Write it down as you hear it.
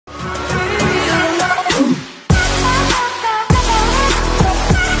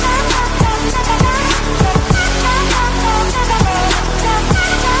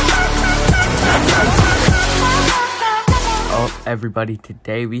everybody?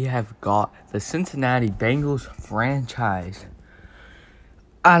 Today we have got the Cincinnati Bengals franchise.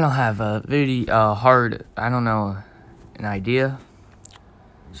 I don't have a an idea.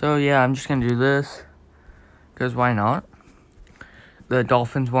 So yeah, I'm just gonna do this, because why not? The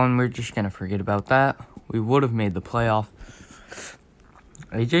Dolphins one, we're just gonna forget about that. We would have made the playoff.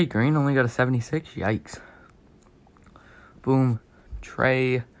 AJ Green only got a 76, yikes. Boom,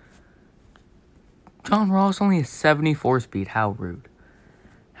 Trey. John Ross only a 74 speed. How rude.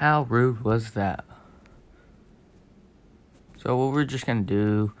 How rude was that? So what we're just going to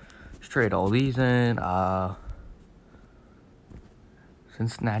do is trade all these in.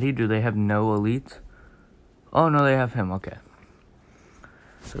 Cincinnati, do they have no elites? Oh, no, they have him. Okay.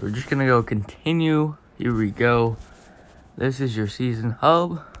 So we're just going to go continue. Here we go. This is your season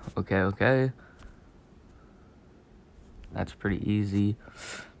hub. Okay. That's pretty easy.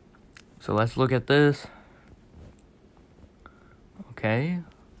 So let's look at this. Okay.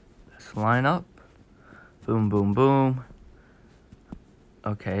 Let's line up. Boom, boom, boom.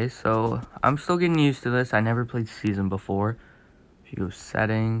 Okay, so I'm still getting used to this. I never played season before. View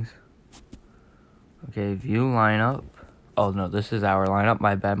settings. Okay, view lineup. Oh, no, this is our lineup.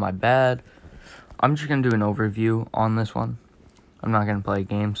 My bad. I'm just going to do an overview on this one. I'm not going to play a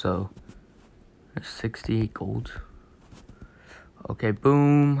game, so there's 68 gold. Okay,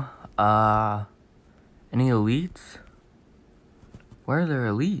 boom. Any elites? Where are their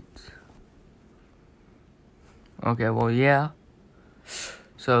elites? Okay, well, yeah.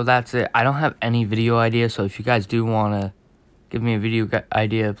 So that's it. I don't have any video ideas, so if you guys do want to give me a video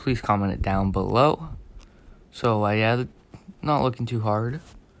idea, please comment it down below. So, yeah, not looking too hard.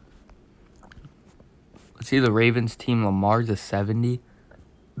 Let's see the Ravens team. Lamar's a 70.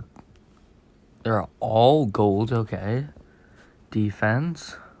 They're all gold, okay.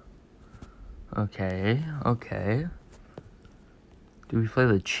 Defense. Okay. Do we play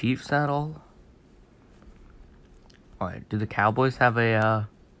the Chiefs at all? Alright, do the Cowboys have a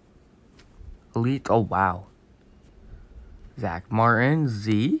elite? Oh, wow. Zach Martin,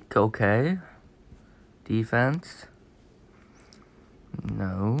 Zeke, okay. Defense.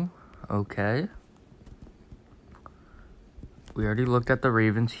 No, okay. We already looked at the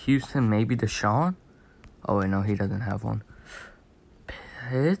Ravens. Houston, maybe Deshaun? Oh, wait, no, he doesn't have one.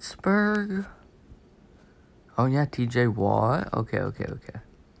 Pittsburgh? Oh, yeah, TJ Watt. Okay.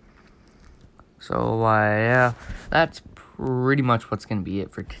 So, yeah, that's pretty much what's going to be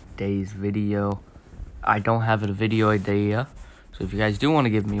it for today's video. I don't have a video idea, so if you guys do want to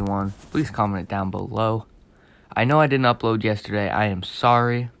give me one, please comment it down below. I know I didn't upload yesterday. I am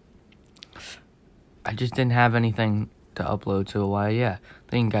sorry. I just didn't have anything to upload, so, yeah.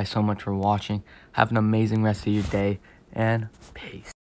 Thank you guys so much for watching. Have an amazing rest of your day, and peace.